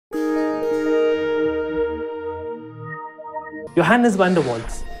Johannes van der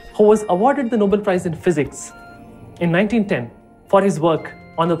Waals, who was awarded the Nobel Prize in Physics in 1910 for his work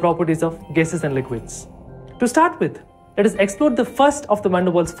on the properties of gases and liquids. To start with, let us explore the first of the van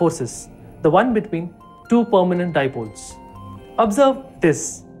der Waals forces, the one between two permanent dipoles. Observe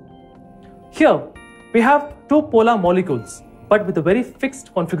this. Here, we have two polar molecules, but with a very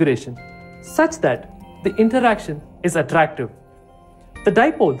fixed configuration, such that the interaction is attractive. The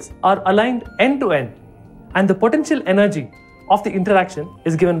dipoles are aligned end to end, and the potential energy of the interaction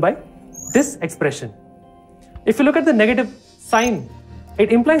is given by this expression. If you look at the negative sign,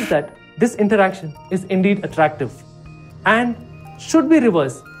 it implies that this interaction is indeed attractive. And should we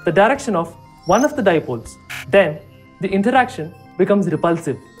reverse the direction of one of the dipoles, then the interaction becomes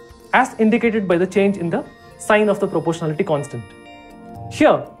repulsive, as indicated by the change in the sign of the proportionality constant.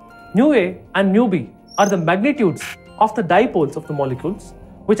 Here, nu A and nu B are the magnitudes of the dipoles of the molecules,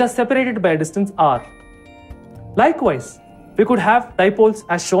 which are separated by a distance r. Likewise, we could have dipoles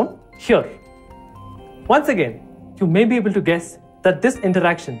as shown here. Once again, you may be able to guess that this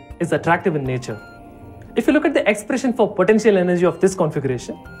interaction is attractive in nature. If you look at the expression for potential energy of this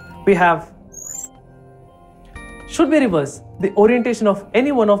configuration, we have, should we reverse the orientation of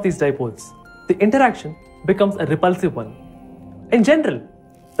any one of these dipoles, the interaction becomes a repulsive one. In general,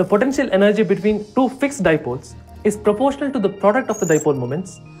 the potential energy between two fixed dipoles is proportional to the product of the dipole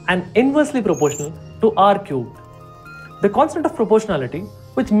moments and inversely proportional to r cubed. The constant of proportionality,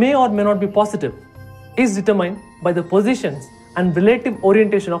 which may or may not be positive, is determined by the positions and relative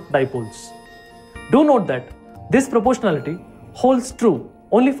orientation of dipoles. Do note that this proportionality holds true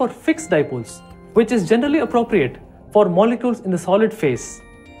only for fixed dipoles, which is generally appropriate for molecules in the solid phase.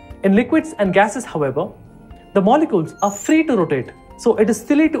 In liquids and gases, however, the molecules are free to rotate, so it is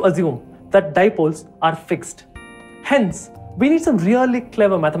silly to assume that dipoles are fixed. Hence, we need some really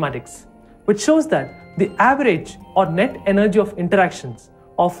clever mathematics, which shows that the average or net energy of interactions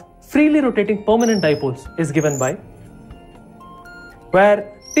of freely rotating permanent dipoles is given by,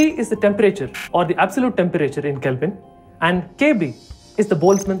 where T is the temperature or the absolute temperature in Kelvin and Kb is the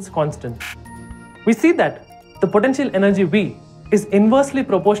Boltzmann's constant. We see that the potential energy V is inversely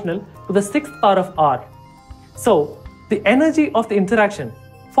proportional to the sixth power of R. So, the energy of the interaction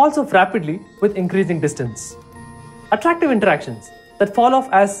falls off rapidly with increasing distance. Attractive interactions that fall off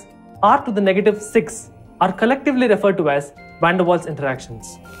as r to the negative 6 are collectively referred to as van der Waals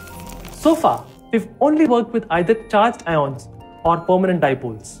interactions. So far, we've only worked with either charged ions or permanent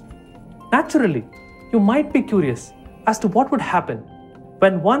dipoles. Naturally, you might be curious as to what would happen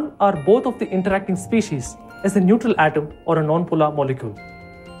when one or both of the interacting species is a neutral atom or a nonpolar molecule.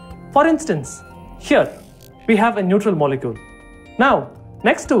 For instance, here we have a neutral molecule. Now,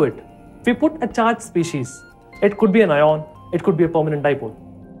 next to it, we put a charged species. It could be an ion, it could be a permanent dipole.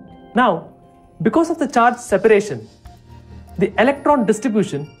 Now, because of the charge separation, the electron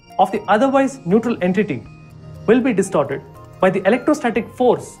distribution of the otherwise neutral entity will be distorted by the electrostatic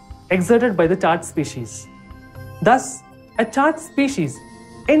force exerted by the charged species. Thus, a charged species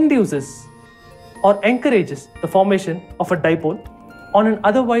induces or encourages the formation of a dipole on an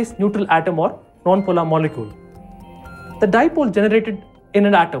otherwise neutral atom or nonpolar molecule. The dipole generated in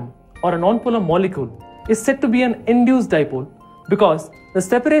an atom or a nonpolar molecule is said to be an induced dipole because the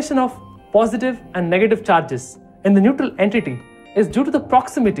separation of positive and negative charges in the neutral entity is due to the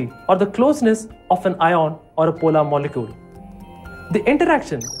proximity or the closeness of an ion or a polar molecule. The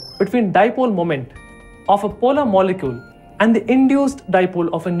interaction between dipole moment of a polar molecule and the induced dipole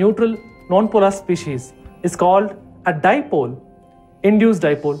of a neutral nonpolar species is called a dipole-induced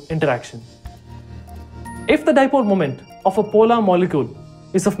dipole interaction. If the dipole moment of a polar molecule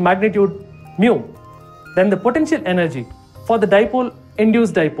is of magnitude mu, then the potential energy for the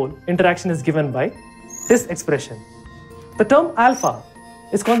dipole-induced dipole interaction is given by this expression. The term alpha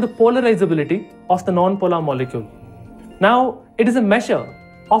is called the polarizability of the nonpolar molecule. Now, it is a measure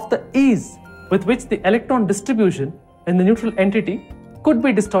of the ease with which the electron distribution in the neutral entity could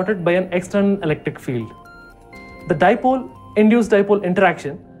be distorted by an external electric field. The dipole-induced dipole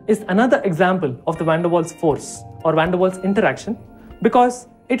interaction is another example of the van der Waals force or van der Waals interaction because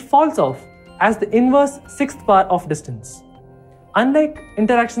it falls off as the inverse sixth power of distance. Unlike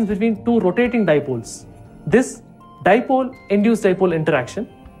interactions between two rotating dipoles, this dipole-induced dipole interaction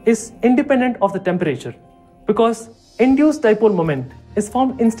is independent of the temperature because induced dipole moment is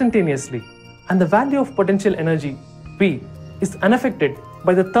formed instantaneously and the value of potential energy V is unaffected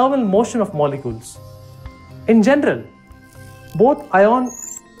by the thermal motion of molecules. In general, both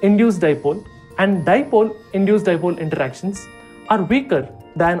ion-induced dipole and dipole-induced dipole interactions are weaker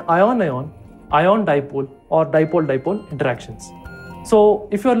than ion-ion, ion-dipole or dipole-dipole interactions. So,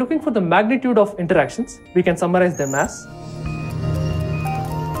 if you are looking for the magnitude of interactions, we can summarize them as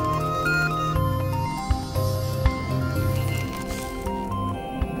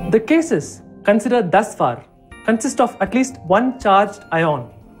The cases considered thus far consist of at least one charged ion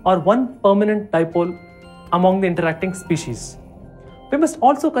or one permanent dipole among the interacting species. We must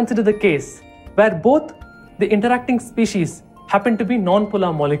also consider the case where both the interacting species happen to be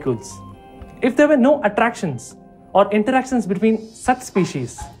non-polar molecules. If there were no attractions or interactions between such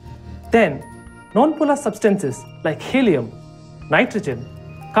species, then non-polar substances like helium, nitrogen,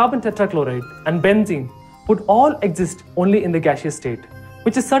 carbon tetrachloride and benzene would all exist only in the gaseous state,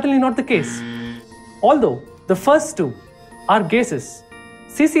 which is certainly not the case. Although the first two are gases,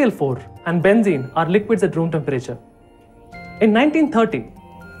 CCl4 and benzene are liquids at room temperature. In 1930,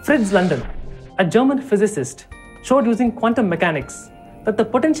 Fritz London, a German physicist, showed using quantum mechanics that the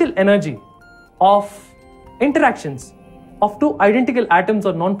potential energy of interactions of two identical atoms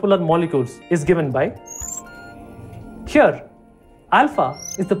or non-polar molecules is given by. Here, alpha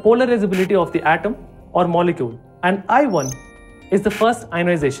is the polarizability of the atom or molecule and I1 is the first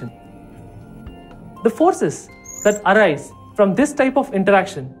ionization. The forces that arise from this type of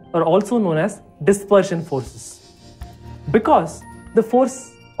interaction are also known as dispersion forces. Because the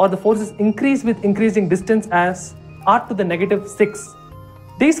force or the forces increase with increasing distance as r to the negative 6,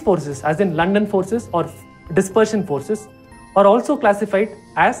 these forces, as in London forces or dispersion forces, are also classified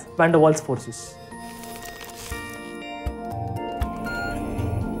as van der Waals forces.